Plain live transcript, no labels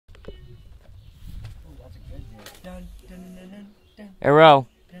Arrow.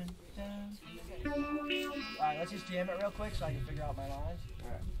 Alright, let's just jam it real quick so I can figure out my lines.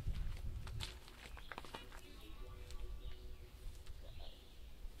 Alright.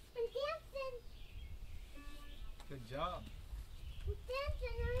 I'm dancing. Good job. I'm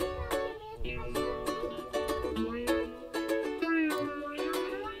dancing.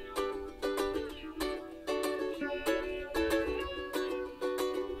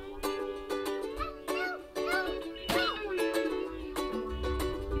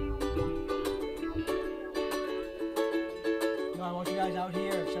 No, I want you guys out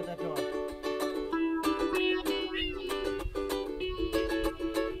here. Shut that door.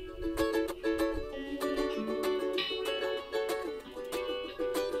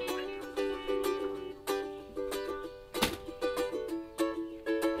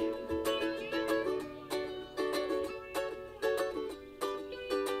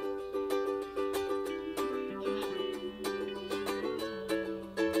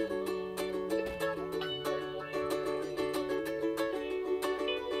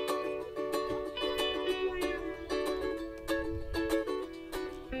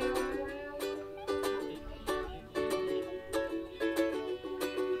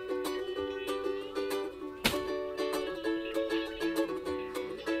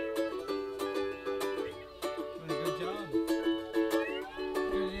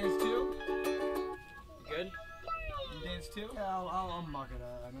 Too? Yeah, I'll muck it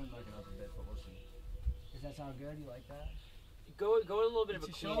up. I'm gonna muck it up a bit, but we'll see. Does that sound good? You like that? Go a little bit of a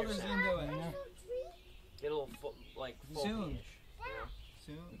Your cleaner shoulders sound. into it. Get a little like Soon. folky-ish.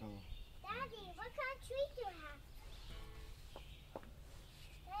 Soon. Daddy, what kind of treat do you have?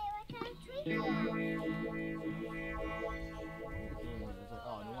 Daddy, what kind of treat do you have?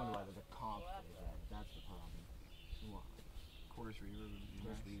 Oh, no wonder why there's a comp. That's the problem. Chorus reverb.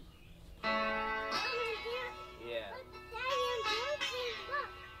 Yeah. Daddy, I'm dancing. Look.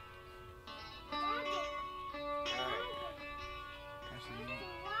 Daddy, Alright. why can you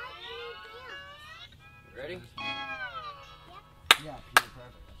dance? Ready? Yeah, Peter,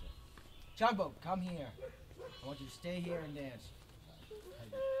 perfect. That's it. Chugboat, come here. I want you to stay here and dance.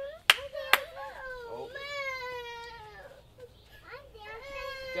 Oh. I'm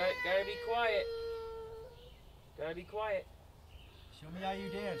dancing. Gotta be quiet. Gotta be quiet. Show me how you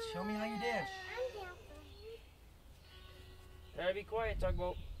dance. Show me how you dance. I'm dancing. Gotta be quiet,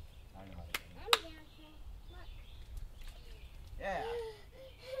 Tugboat. I know how to dance. I'm dancing. Look. Yeah.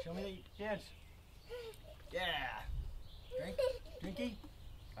 Show me how you dance. Yeah. Drink? Drinky?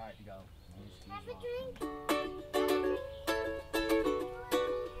 Alright, you go. Have a drink.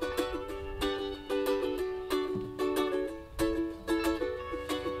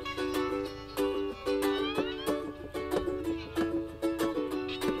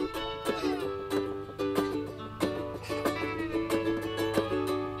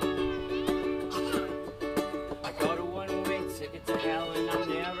 I got a one-way ticket to hell and I'm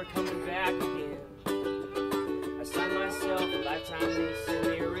never coming back again. I signed myself a lifetime lease in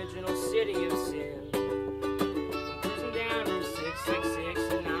the original city of sin. I'm cruising down Route 666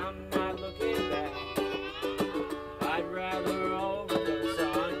 and I'm not looking back. I'd rather overdose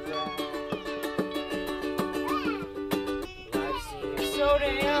on crack. Life seems so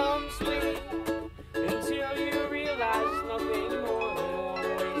damn sweet until you realize nothing more than a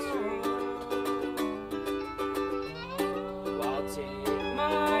one-way street. I'll take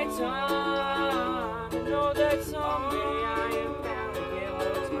my time and know that someday I am bound to get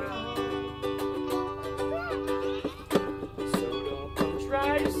what's mine. So don't come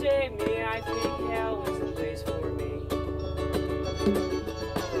try to save me, I think hell is the place for me.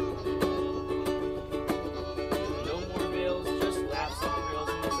 No more bills, just laughs and thrills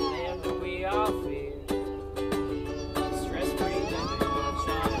in this land that we all fear. Stress-free living,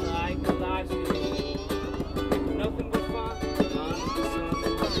 shine like the lives we live. Nothing but fun, under the sun,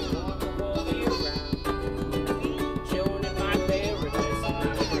 there's more to hold you around. Chilling in my paradise and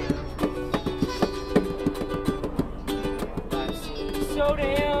I'm life seems so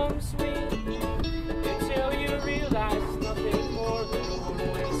damn sweet until you realize it's nothing more than a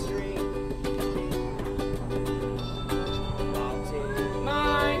one-way street. I'll take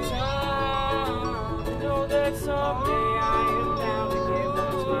my time to know that someday I am bound to get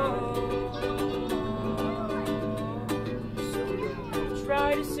what's mine. So don't try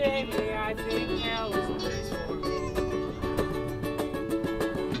to save me, I think hell is the place for me.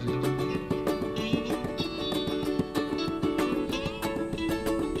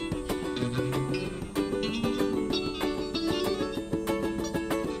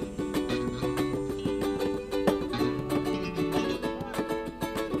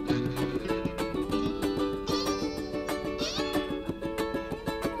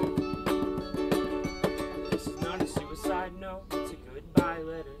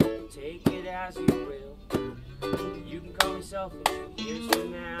 myself and 2 years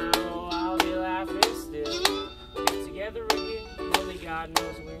from now I'll be laughing still. We'll get together again, only God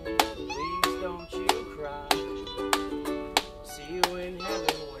knows when. Please don't you cry. See you in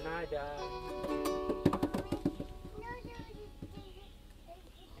heaven when I die.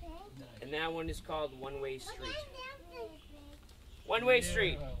 And that one is called One Way Street. One Way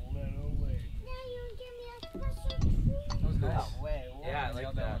Street. That was nice. Oh, way. Yeah, I like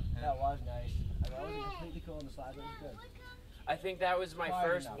Nailed that. one. That was nice. I mean, I wasn't completely cool on the slide, but it was good. I think that was my Fine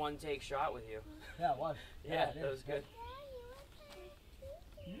first enough. one-take shot with you. Yeah, it was. Yeah, it that is. was good.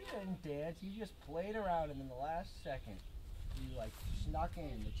 You didn't dance. You just played around, and in the last second, you like snuck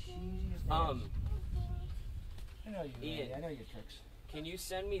in the cheesiest dance. I know you, Ian. Randy. I know your tricks. Can you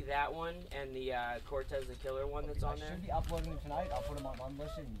send me that one and the Cortez the Killer one that's on I there? should be uploading them tonight. I'll put them on one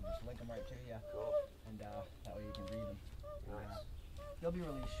listen and just link them right to you, Cool. and that way you can read them. Nice. They'll be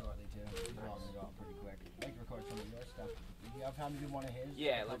released shortly too. These are all gonna go out pretty quick. I'd like to record some of your stuff. Do you have time to do one of his?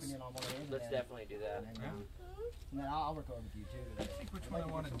 Yeah, Like, let's open in on one of his, let's and then, definitely do that. and then I'll record with you too. I think which one I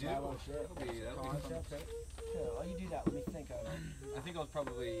want to do. That'll be fun. Yeah, while you do that, let me think of it. I think I'll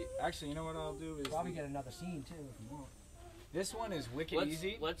probably, actually, you know what I'll do is, Probably get another scene too if you want. this one is wicked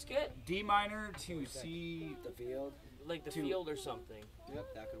easy. Let's get D minor to C. The field. like the Two. field or something.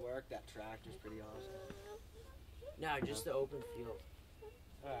 Yep, that could work. That tractor's pretty awesome. No, just the open field.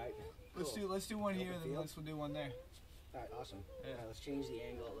 All right. Let's do one here, Open and then field? we'll do one there. All right, awesome. Yeah. All right, let's change the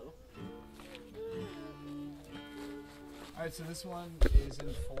angle a little. All right, so this one is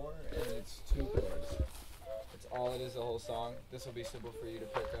in 4, and it's 2 chords. That's all it is, the whole song. This will be simple for you to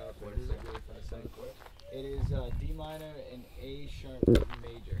pick up. What is it? Really fun to sing. It is D minor and A sharp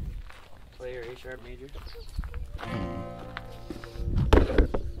major. Play your A sharp major.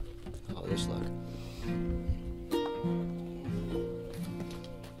 Oh, this look.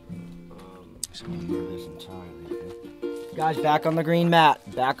 Guys, back on the green mat.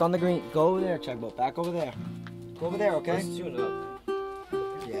 Back on the green. Go over there, Chugboat. Back over there. Go over there, okay? Let's tune up.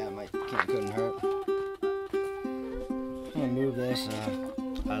 Yeah, couldn't hurt. I'm gonna move this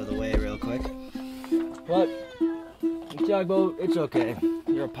out of the way real quick. But, Chugboat, it's okay.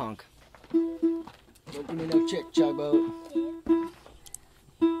 You're a punk. Don't give me no chick, Chugboat.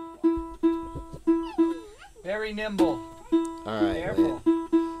 Very nimble. All right. Careful.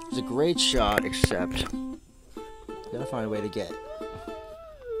 It's a great shot, except gotta find a way to get.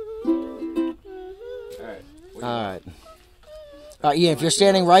 All right. Yeah, if you're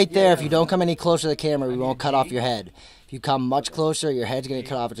standing right there, if you don't come any closer to the camera, we won't cut off your head. If you come much closer, your head's gonna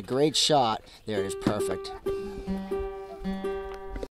cut off. It's a great shot. There it is, perfect.